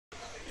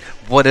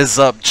What is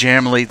up,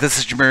 Jamily? This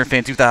is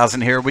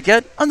JamiroFan2000 here with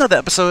yet another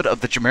episode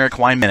of the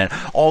JamiroQuai Minute.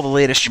 All the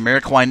latest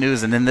JamiroQuai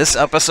news, and in this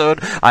episode,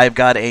 I've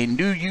got a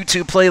new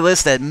YouTube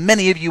playlist that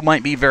many of you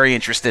might be very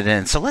interested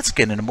in. So let's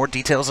get into more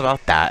details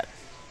about that.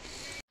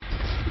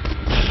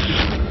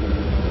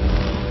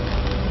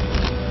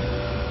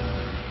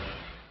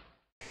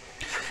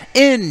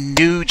 In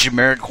new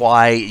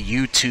JamiroQuai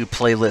YouTube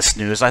playlist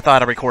news, I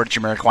thought I'd record a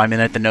JamiroQuai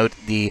Minute to note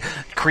the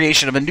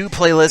creation of a new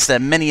playlist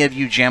that many of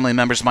you Jamily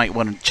members might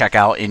want to check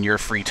out in your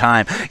free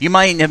time. You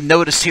might have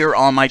noticed here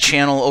on my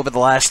channel over the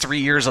last 3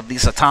 years of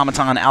this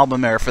automaton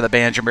album era for the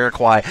band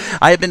JamiroQuai,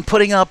 I have been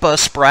putting up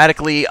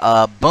sporadically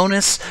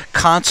bonus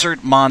concert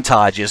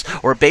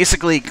montages, or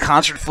basically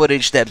concert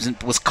footage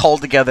that was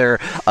culled together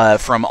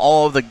from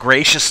all of the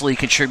graciously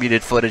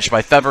contributed footage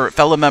by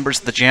fellow members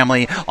of the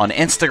Jamily on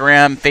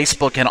Instagram,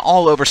 Facebook, and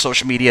all over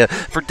social media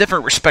for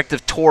different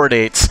respective tour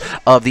dates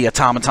of the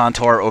Automaton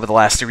Tour over the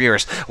last 3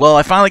 years. Well,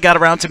 I finally got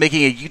around to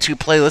making a YouTube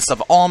playlist of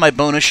all my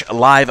bonus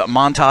live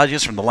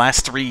montages from the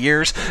last 3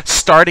 years,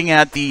 starting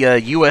at the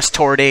US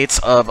tour dates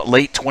of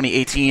late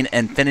 2018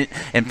 and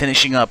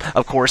finishing up,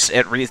 of course,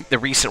 at the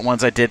recent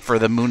ones I did for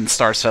the Moon and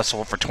Stars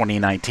Festival for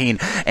 2019.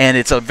 And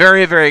it's a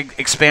very, very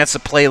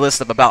expansive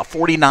playlist of about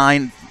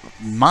 49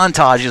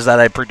 montages that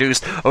I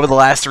produced over the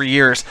last 3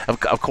 years,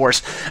 of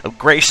course,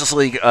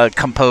 graciously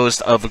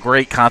composed of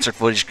great concert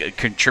footage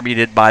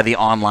contributed by the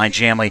online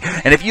Jamily.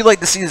 And if you'd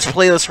like to see this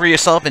playlist for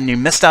yourself and you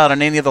missed out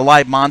on any of the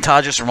live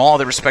montages from all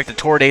the respective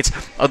tour dates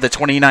of the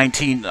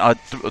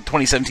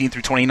 2017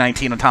 through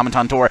 2019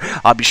 Automaton Tour,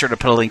 I'll be sure to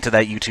put a link to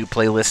that YouTube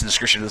playlist in the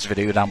description of this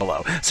video down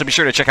below. So be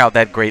sure to check out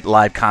that great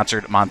live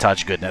concert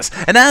montage goodness.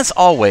 And as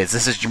always,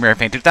 this is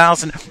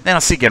JamiroFan2000, and I'll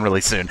see you again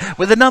really soon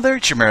with another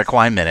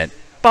JamiroQuai Minute.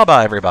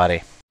 Bye-bye,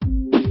 everybody.